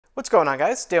What's going on,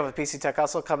 guys? Dan with PC Tech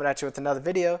Hustle coming at you with another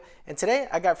video, and today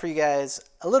I got for you guys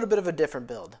a little bit of a different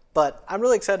build, but I'm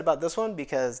really excited about this one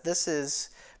because this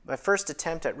is my first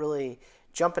attempt at really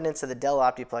jumping into the Dell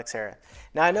Optiplex era.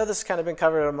 Now I know this has kind of been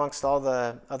covered amongst all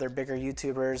the other bigger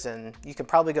YouTubers, and you can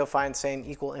probably go find same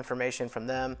equal information from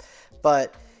them,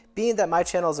 but being that my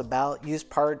channel is about used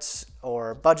parts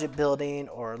or budget building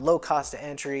or low cost of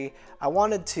entry, I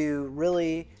wanted to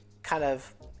really kind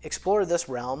of explore this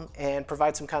realm and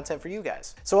provide some content for you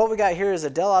guys. So what we got here is a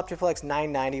Dell Optiplex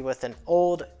 990 with an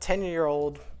old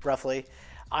 10-year-old roughly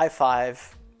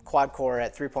i5 quad core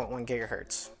at 3.1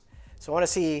 gigahertz. So I want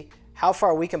to see how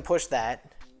far we can push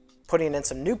that, putting in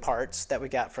some new parts that we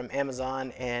got from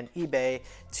Amazon and eBay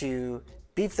to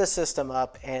beef the system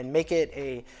up and make it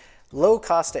a low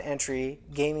cost of entry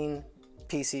gaming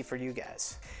PC for you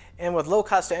guys. And with low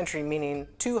cost of entry meaning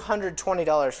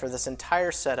 $220 for this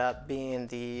entire setup, being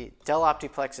the Dell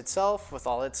Optiplex itself with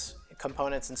all its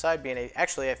components inside, being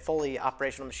actually a fully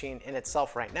operational machine in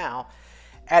itself right now,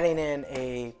 adding in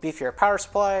a beefier power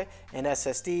supply, an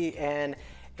SSD, and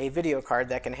a video card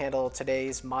that can handle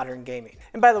today's modern gaming.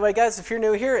 And by the way, guys, if you're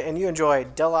new here and you enjoy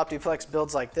Dell Optiplex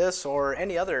builds like this or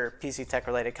any other PC tech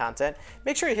related content,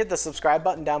 make sure you hit the subscribe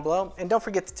button down below and don't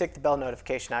forget to tick the bell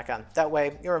notification icon. That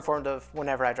way you're informed of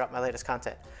whenever I drop my latest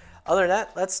content. Other than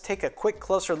that, let's take a quick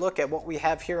closer look at what we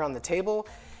have here on the table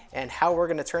and how we're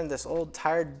going to turn this old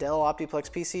tired Dell Optiplex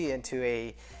PC into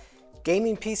a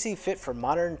gaming PC fit for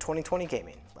modern 2020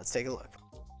 gaming. Let's take a look.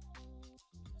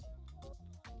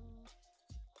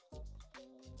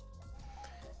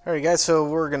 Alright guys, so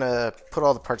we're going to put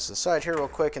all the parts to the side here real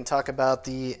quick and talk about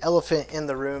the elephant in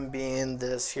the room being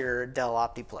this here Dell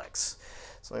Optiplex.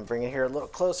 So let me bring it here a little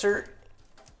closer.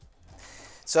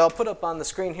 So I'll put up on the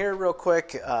screen here real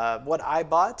quick what I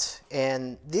bought,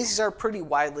 and these are pretty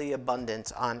widely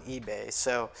abundant on eBay.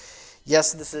 So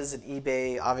yes, this is an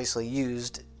eBay obviously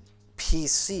used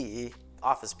PC,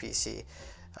 office PC.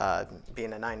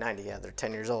 Being a 990, yeah, they're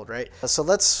 10 years old, right? So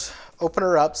let's open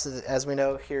her up. So as we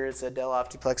know, here is a Dell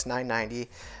Optiplex 990.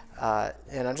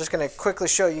 And I'm just going to quickly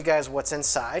show you guys what's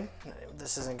inside.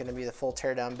 This isn't going to be the full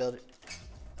teardown build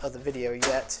of the video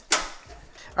yet.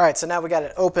 All right, so now we got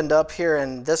it opened up here,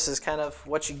 and this is kind of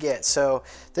what you get. So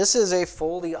this is a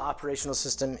fully operational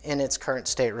system in its current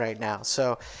state right now.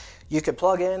 So you could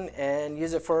plug in and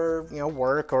use it for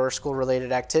work or school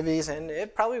related activities, and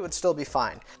it probably would still be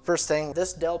fine. First thing,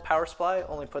 this Dell power supply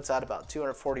only puts out about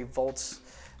 240 watts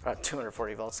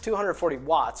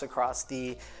across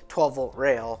the 12 volt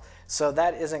rail. So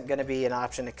that isn't going to be an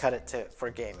option to cut it for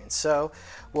gaming. So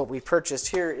what we purchased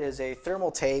here is a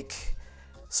Thermaltake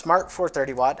Smart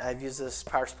 430 watt. I've used this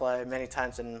power supply many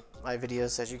times in my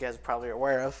videos, as you guys are probably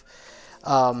aware of.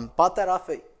 Bought that off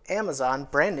of Amazon,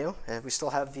 brand new. We still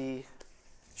have the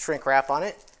shrink wrap on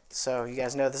it, so you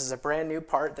guys know this is a brand new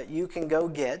part that you can go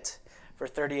get for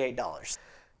 $38.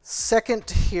 Second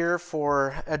here,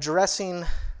 for addressing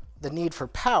the need for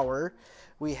power,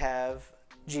 we have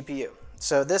GPU.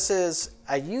 So this is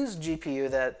a used GPU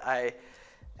that I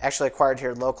actually acquired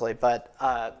here locally, but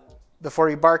before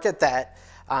you bark at that,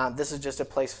 this is just a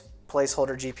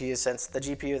placeholder GPU, since the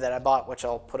GPU that I bought, which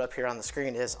I'll put up here on the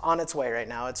screen, is on its way right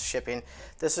now. It's shipping.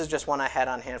 This is just one I had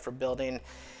on hand for building,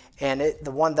 and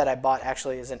the one that I bought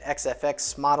actually is an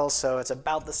XFX model, so it's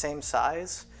about the same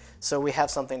size. So we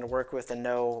have something to work with and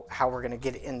know how we're going to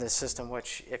get it in this system,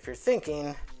 which, if you're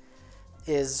thinking,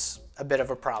 is a bit of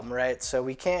a problem, right? So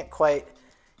we can't quite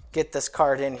get this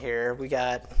card in here. We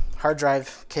got hard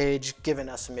drive cage giving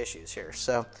us some issues here,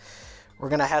 so we're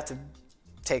going to have to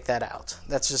take that out.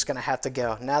 That's just going to have to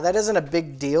go. Now that isn't a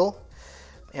big deal,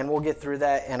 and we'll get through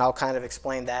that, and I'll kind of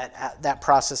explain that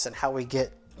process and how we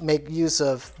make use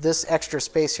of this extra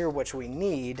space here, which we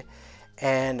need.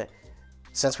 And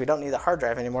since we don't need the hard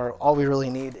drive anymore, all we really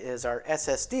need is our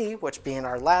SSD, which being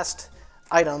our last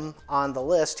item on the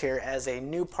list here as a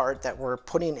new part that we're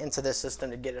putting into this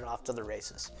system to get it off to the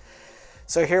races.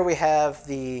 So here we have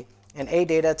an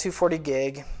ADATA 240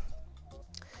 gig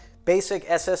basic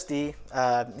SSD,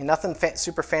 nothing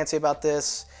super fancy about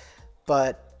this,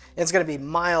 but it's going to be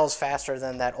miles faster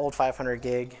than that old 500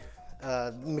 gig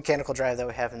mechanical drive that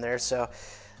we have in there. So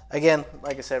again,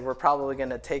 like I said, we're probably going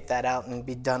to take that out and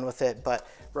be done with it, but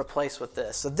replace with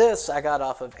this. So this I got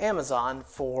off of Amazon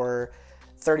for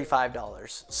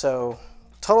 $35. So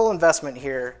total investment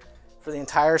here for the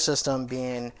entire system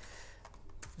being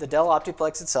the Dell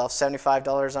Optiplex itself,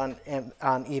 $75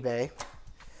 on eBay.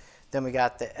 Then we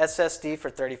got the SSD for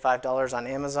 $35 on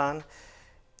Amazon.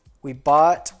 We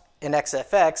bought an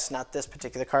XFX, not this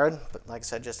particular card, but like I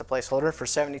said, just a placeholder, for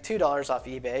 $72 off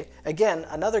eBay. Again,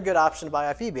 another good option to buy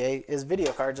off eBay is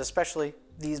video cards, especially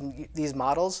these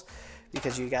models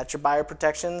because you got your buyer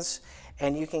protections,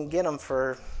 and you can get them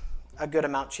for a good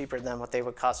amount cheaper than what they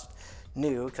would cost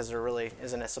new, because there really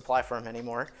isn't a supply for them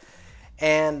anymore.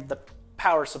 And the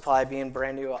power supply being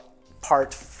brand new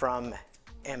part from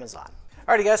Amazon.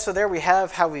 Alrighty guys, so there we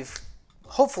have how we've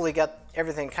hopefully got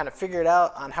everything kind of figured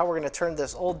out on how we're going to turn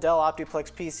this old Dell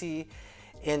Optiplex PC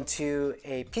into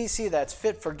a PC that's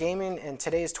fit for gaming in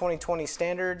today's 2020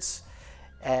 standards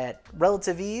at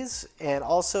relative ease, and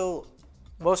also,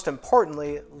 most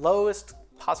importantly, lowest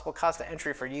possible cost of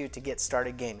entry for you to get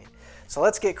started gaming. So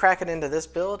let's get cracking into this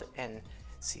build and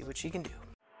see what you can do.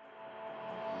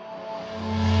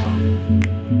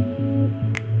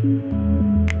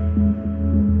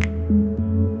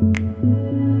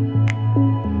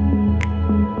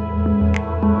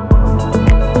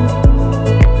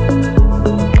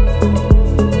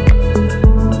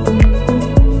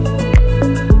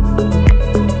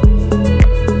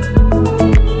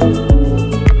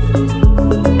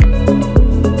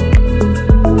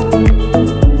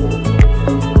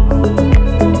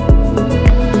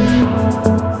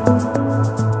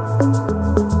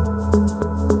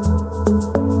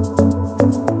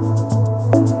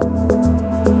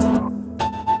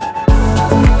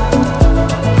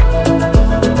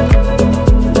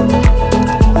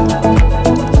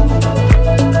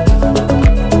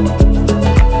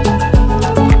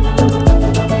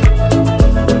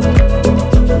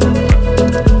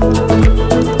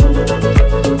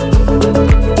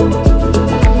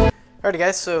 Alrighty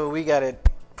guys, so we got it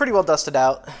pretty well dusted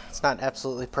out. It's not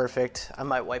absolutely perfect. I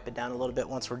might wipe it down a little bit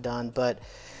once we're done, but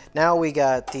now we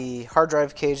got the hard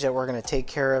drive cage that we're going to take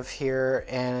care of here,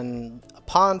 and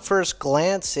upon first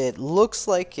glance it looks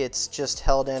like it's just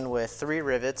held in with 3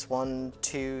 rivets, 1,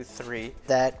 2, 3,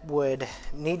 that would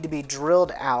need to be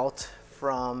drilled out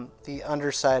from the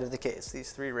underside of the case,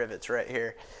 these 3 rivets right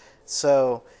here.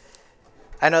 So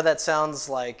I know that sounds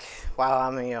like, wow,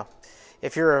 I mean, you know,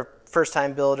 if you're a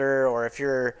first-time builder, or if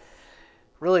you're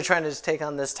really trying to just take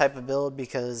on this type of build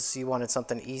because you wanted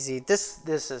something easy, this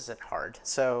isn't hard.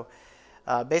 So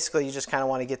basically you just kind of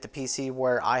want to get the PC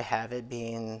where I have it,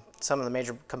 being some of the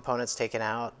major components taken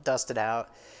out, dusted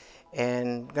out,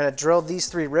 and I'm going to drill these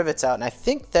 3 rivets out, and I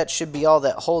think that should be all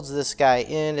that holds this guy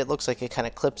in. It looks like it kind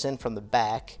of clips in from the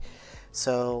back.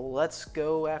 So let's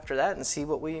go after that and see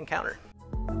what we encounter.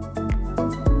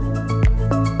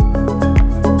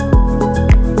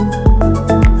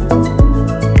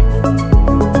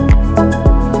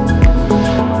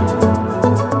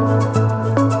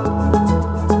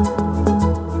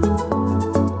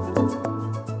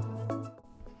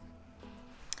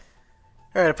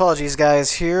 Alright, apologies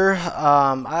guys here.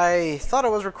 I thought I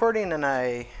was recording and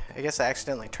I guess I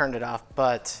accidentally turned it off,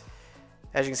 but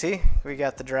as you can see, we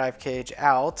got the drive cage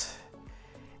out,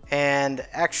 and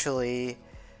actually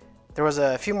there was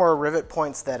a few more rivet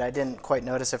points that I didn't quite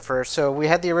notice at first. So we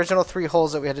had the original 3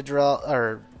 holes that we had to drill,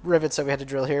 or rivets that we had to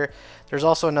drill here. There's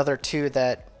also another 2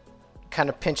 that kind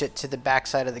of pinch it to the back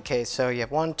side of the case. So you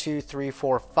have 1, 2, 3,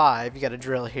 4, 5 you got to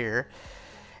drill here,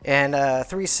 and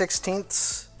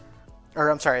 13/16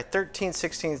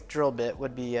 drill bit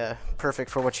would be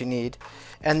perfect for what you need.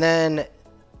 And then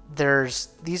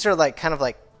these are like kind of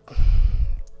like,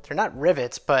 they're not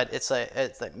rivets, but it's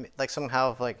like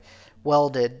somehow like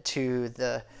welded to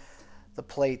the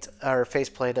plate or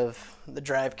faceplate of the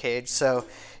drive cage. So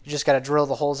you just got to drill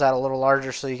the holes out a little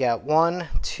larger. So you got 1,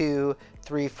 2,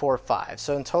 3, 4, 5.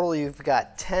 So in total you've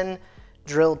got 10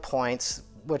 drill points,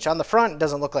 which on the front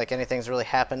doesn't look like anything's really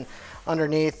happened.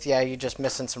 Underneath, yeah, you're just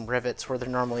missing some rivets where there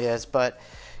normally is, but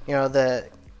you know, the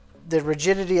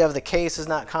rigidity of the case is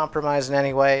not compromised in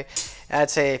any way. And I'd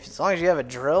say as long as you have a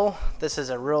drill, this is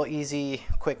a real easy,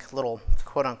 quick little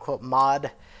quote-unquote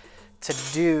mod to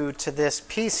do to this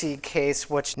PC case,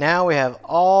 which now we have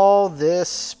all this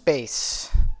space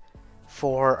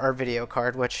for our video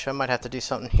card, which I might have to do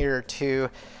something here to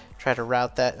try to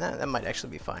route that. That might actually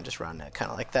be fine, just round that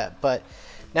kind of like that. But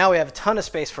now we have a ton of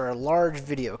space for a large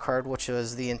video card, which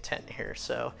was the intent here.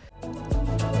 So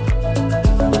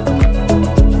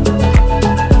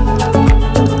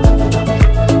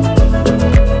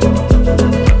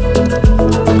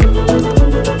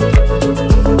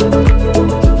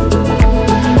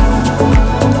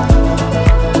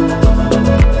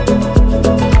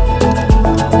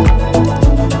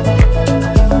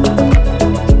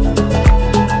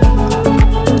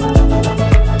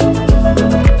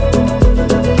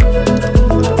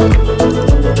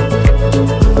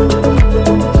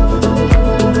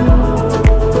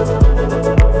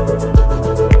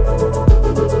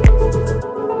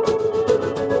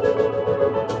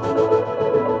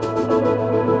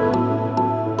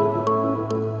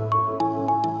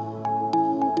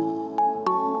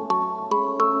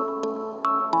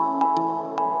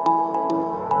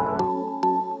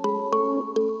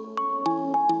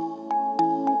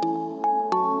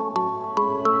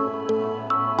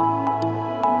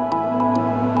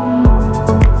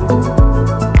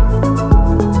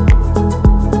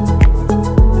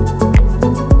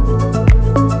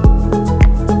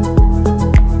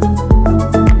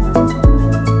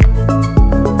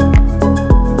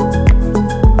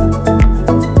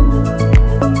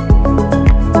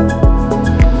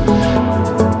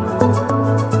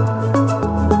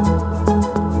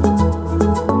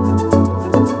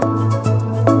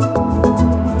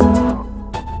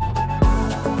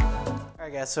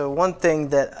So one thing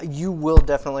that you will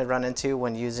definitely run into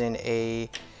when using a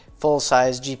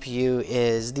full-size GPU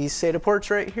is these SATA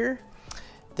ports right here.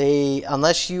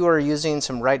 Unless you are using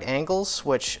some right angles,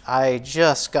 which I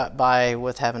just got by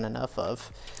with having enough of.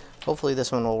 Hopefully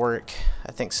this one will work.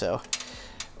 I think so.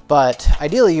 But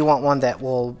ideally you want one that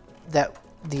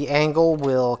the angle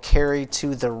will carry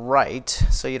to the right,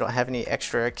 so you don't have any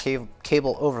extra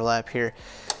cable overlap here.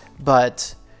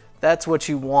 But that's what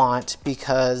you want,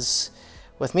 because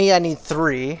with me, I need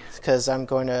 3, because I'm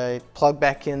going to plug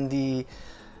back in the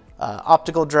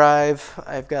optical drive,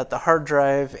 I've got the hard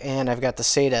drive, and I've got the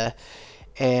SATA.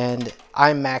 And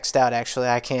I'm maxed out, actually.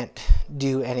 I can't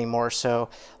do any more. So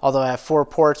although I have 4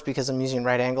 ports because I'm using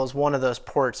right angles, one of those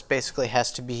ports basically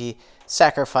has to be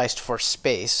sacrificed for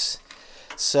space.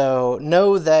 So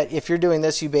know that if you're doing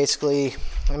this, you basically,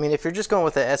 I mean, if you're just going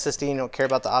with the SSD and you don't care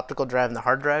about the optical drive and the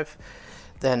hard drive,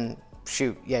 then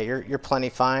shoot, yeah, you're plenty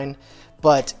fine.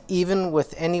 But even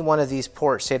with any one of these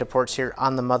ports, SATA ports here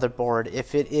on the motherboard,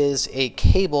 if it is a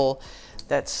cable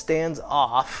that stands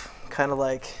off, kind of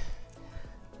like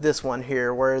this one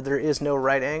here, where there is no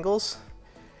right angles,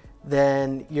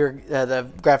 then the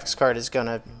graphics card is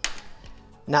gonna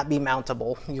not be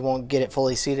mountable. You won't get it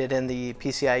fully seated in the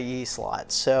PCIe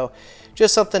slot. So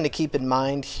just something to keep in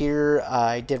mind here.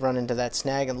 I did run into that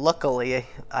snag, and luckily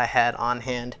I had on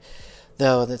hand,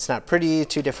 though that's not pretty,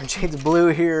 2 different shades of blue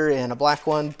here and a black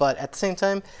one. But at the same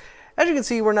time, as you can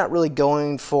see, we're not really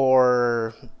going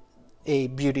for a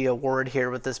beauty award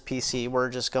here with this PC. We're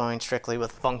just going strictly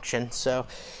with function. So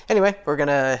anyway, we're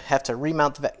gonna have to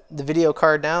remount the video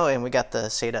card now, and we got the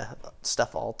SATA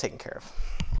stuff all taken care of.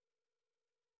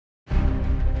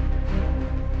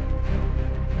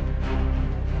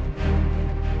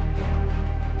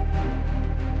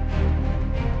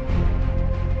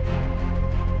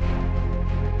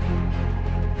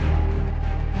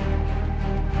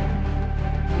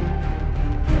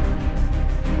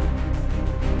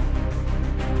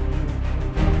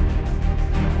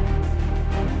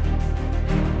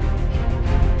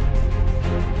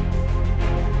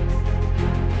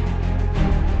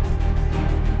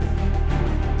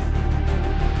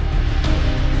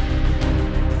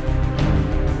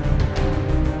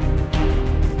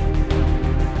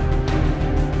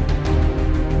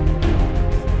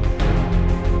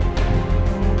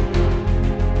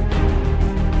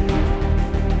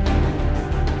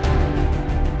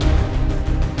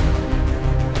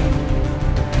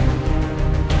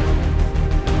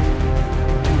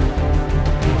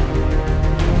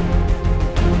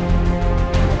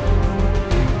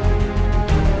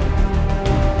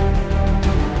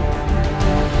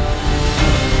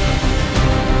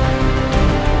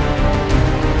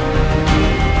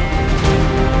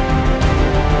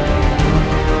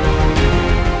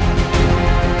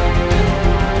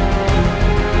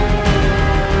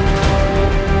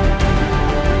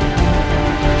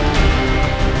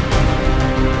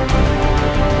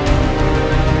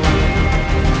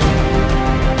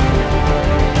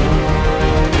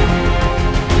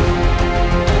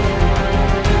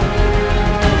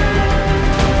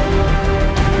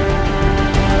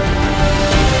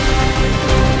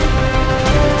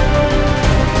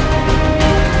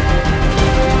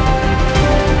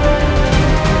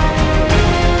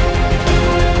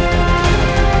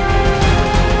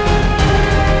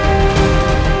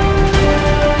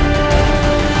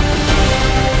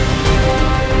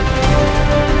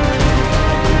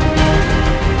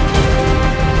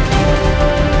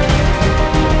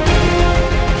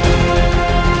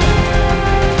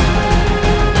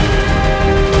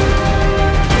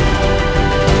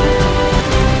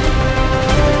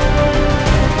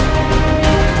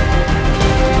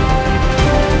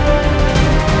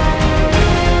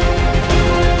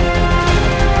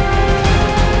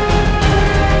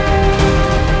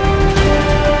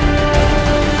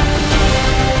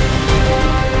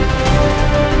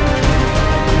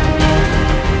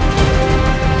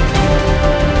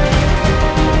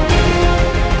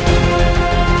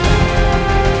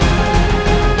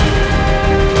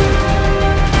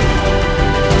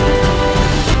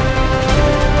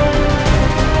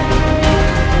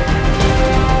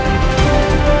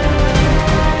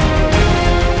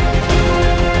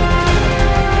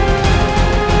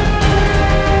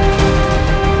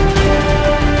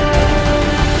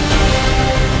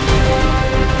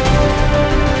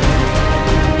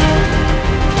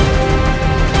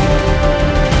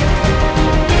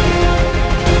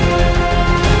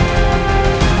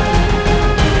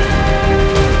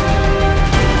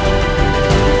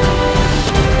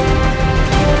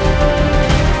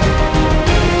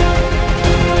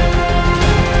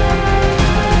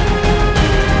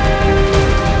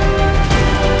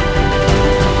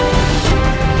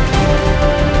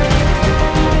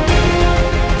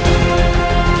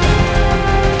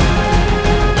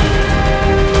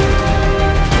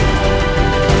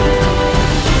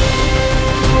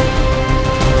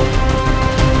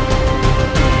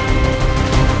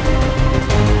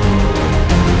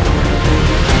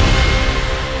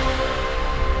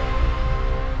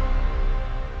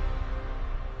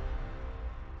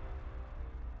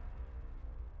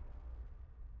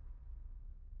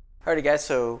 Alrighty guys,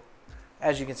 so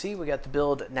as you can see, we got the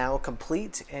build now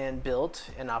complete and built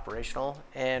and operational,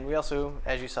 and we also,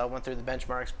 as you saw, went through the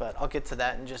benchmarks, but I'll get to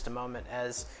that in just a moment,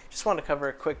 as just want to cover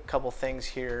a quick couple things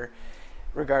here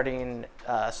regarding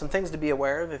some things to be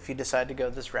aware of if you decide to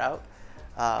go this route,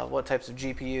 what types of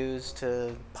GPUs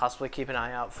to possibly keep an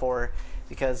eye out for,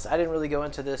 because I didn't really go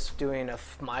into this doing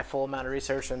my full amount of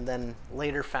research, and then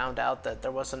later found out that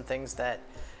there was some things that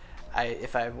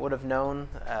if I would have known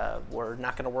were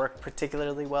not going to work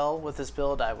particularly well with this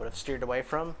build, I would have steered away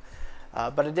from.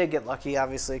 But I did get lucky,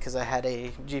 obviously, because I had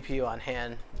a GPU on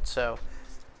hand. So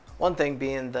one thing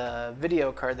being the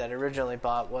video card that I originally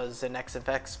bought was an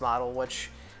XFX model, which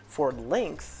for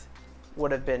length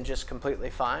would have been just completely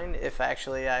fine if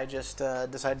actually I just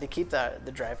decided to keep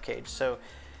the drive cage. So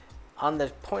on the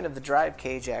point of the drive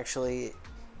cage, actually,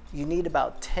 you need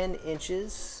about 10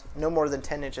 inches, no more than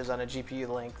 10 inches on a GPU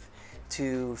length,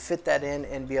 to fit that in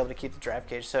and be able to keep the drive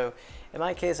cage. So in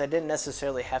my case, I didn't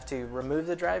necessarily have to remove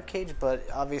the drive cage, but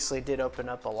obviously did open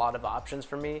up a lot of options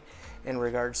for me in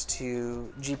regards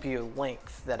to GPU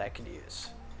length that I could use.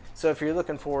 So if you're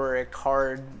looking for a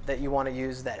card that you want to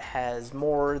use that has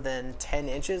more than 10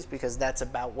 inches, because that's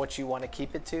about what you want to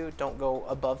keep it to, don't go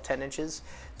above 10 inches.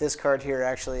 This card here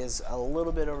actually is a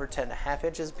little bit over 10.5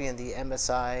 inches, being the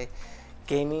MSI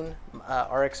Gaming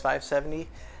RX 570.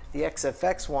 The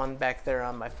XFX one back there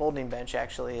on my folding bench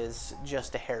actually is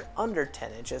just a hair under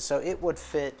 10 inches, so it would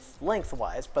fit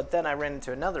lengthwise, but then I ran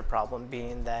into another problem,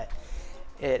 being that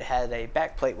it had a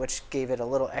backplate which gave it a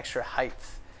little extra height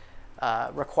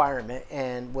requirement,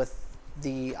 and with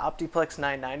the Optiplex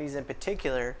 990s in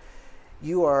particular,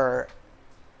 you are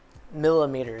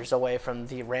millimeters away from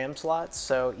the RAM slots,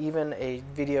 so even a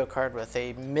video card with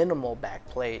a minimal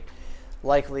backplate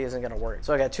likely isn't going to work.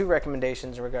 So I got two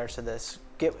recommendations in regards to this.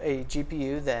 Get a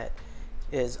GPU that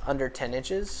is under 10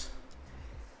 inches,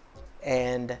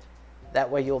 and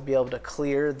that way you'll be able to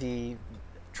clear the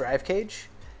drive cage.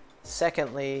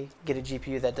 Secondly, get a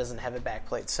GPU that doesn't have a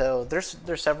backplate. So there's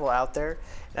several out there,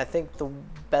 and I think the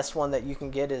best one that you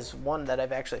can get is one that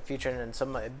I've actually featured in some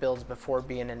of my builds before,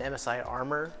 being an MSI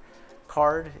Armor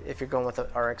card if you're going with the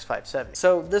RX 570.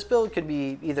 So this build could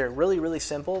be either really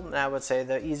simple, and I would say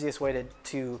the easiest way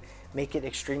to make it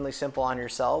extremely simple on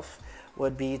yourself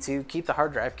would be to keep the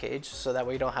hard drive cage, so that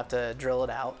way you don't have to drill it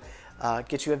out.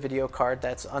 Get you a video card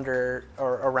that's under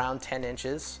or around 10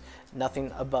 inches,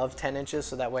 nothing above 10 inches,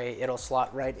 so that way it'll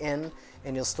slot right in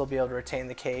and you'll still be able to retain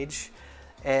the cage.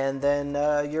 And then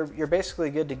you're basically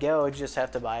good to go. You just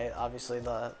have to buy, obviously,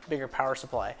 the bigger power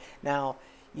supply. Now,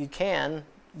 you can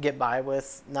get by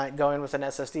with not going with an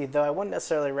SSD, though I wouldn't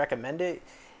necessarily recommend it.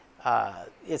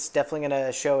 It's definitely going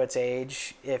to show its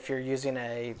age if you're using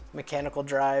a mechanical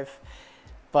drive.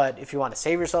 But if you want to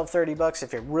save yourself 30 bucks,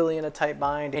 if you're really in a tight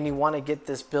bind and you want to get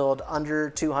this build under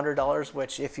 $200,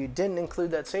 which if you didn't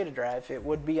include that SATA drive, it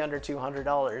would be under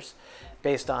 $200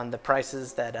 based on the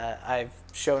prices that I've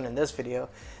shown in this video,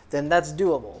 then that's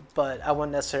doable. But I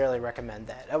wouldn't necessarily recommend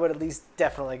that. I would at least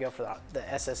definitely go for the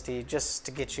SSD just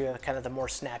to get you a kind of the more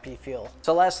snappy feel.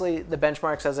 So lastly, the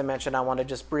benchmarks, as I mentioned, I want to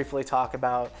just briefly talk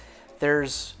about.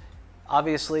 There's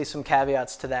obviously some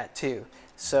caveats to that too.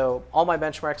 So all my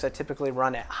benchmarks I typically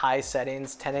run at high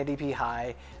settings, 1080p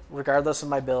high, regardless of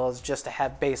my builds, just to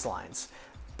have baselines.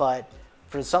 But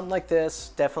for something like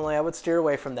this, definitely I would steer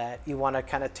away from that. You want to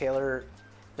kind of tailor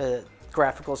the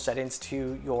graphical settings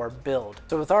to your build.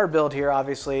 So with our build here,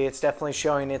 obviously it's definitely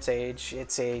showing its age.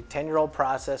 It's a 10-year-old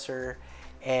processor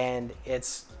and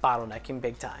it's bottlenecking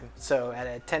big time. So at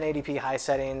a 1080p high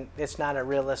setting, it's not a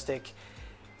realistic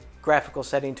graphical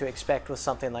setting to expect with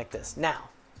something like this. Now,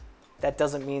 that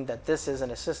doesn't mean that this isn't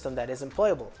a system that isn't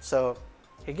playable. So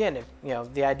again, if,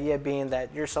 the idea being that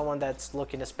you're someone that's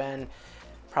looking to spend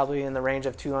probably in the range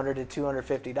of $200 to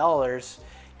 $250,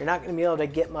 you're not going to be able to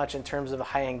get much in terms of a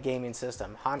high-end gaming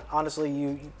system.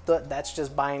 Honestly, that's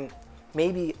just buying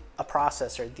maybe a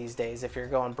processor these days if you're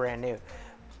going brand new,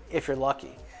 if you're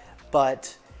lucky.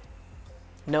 But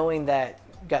knowing that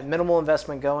you've got minimal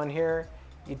investment going here,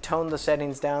 you tone the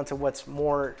settings down to what's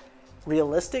more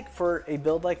realistic for a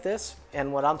build like this,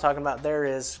 and what I'm talking about there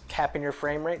is capping your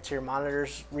frame rate to your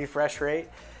monitor's refresh rate,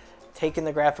 taking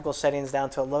the graphical settings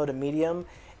down to a low to medium,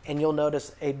 and you'll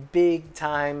notice a big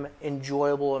time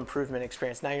enjoyable improvement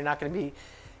experience. Now, you're not going to be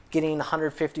getting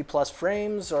 150 plus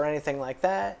frames or anything like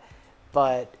that,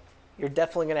 but you're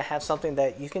definitely going to have something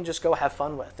that you can just go have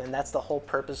fun with, and that's the whole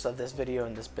purpose of this video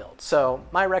and this build. So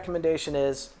my recommendation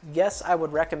is, yes, I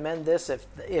would recommend this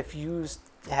if you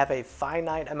have a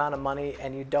finite amount of money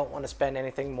and you don't want to spend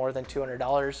anything more than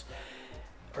 $200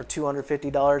 or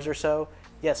 $250 or so.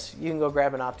 Yes, you can go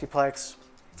grab an Optiplex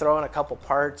throw in a couple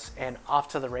parts, and off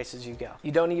to the races you go.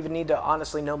 You don't even need to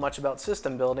honestly know much about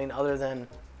system building other than,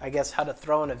 I guess, how to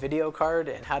throw in a video card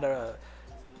and how to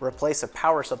replace a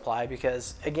power supply,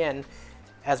 because again,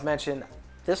 as mentioned,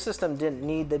 this system didn't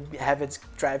need to have its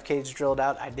drive cage drilled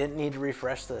out. I didn't need to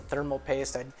refresh the thermal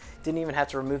paste. I didn't even have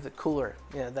to remove the cooler.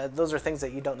 You know, those are things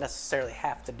that you don't necessarily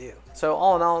have to do. So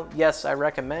all in all, yes, I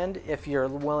recommend if you're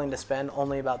willing to spend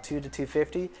only about $200 to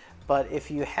 $250. But if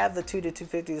you have the $200 to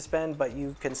 $250 to spend, but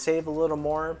you can save a little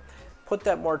more, put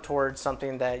that more towards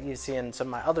something that you see in some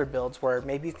of my other builds, where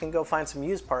maybe you can go find some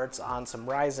used parts on some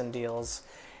Ryzen deals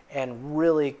and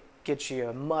really get you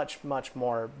a much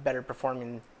more better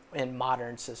performing in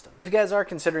modern system. If you guys are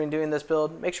considering doing this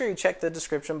build, make sure you check the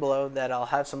description below that I'll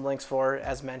have some links for,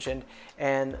 as mentioned,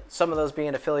 and some of those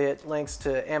being affiliate links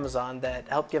to Amazon that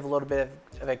help give a little bit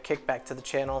of a kickback to the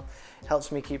channel.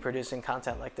 Helps me keep producing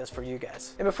content like this for you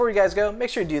guys. And before you guys go, make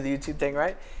sure you do the YouTube thing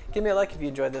right. Give me a like if you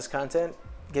enjoyed this content.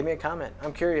 Give me a comment.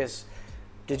 I'm curious,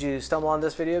 did you stumble on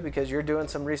this video because you're doing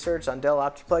some research on Dell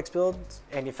Optiplex builds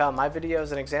and you found my video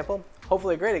as an example?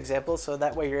 Hopefully a great example, so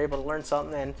that way you're able to learn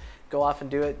something and go off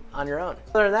and do it on your own.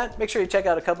 Other than that, make sure you check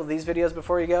out a couple of these videos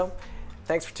before you go.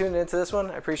 Thanks for tuning into this one.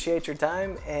 I appreciate your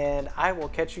time, and I will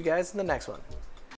catch you guys in the next one.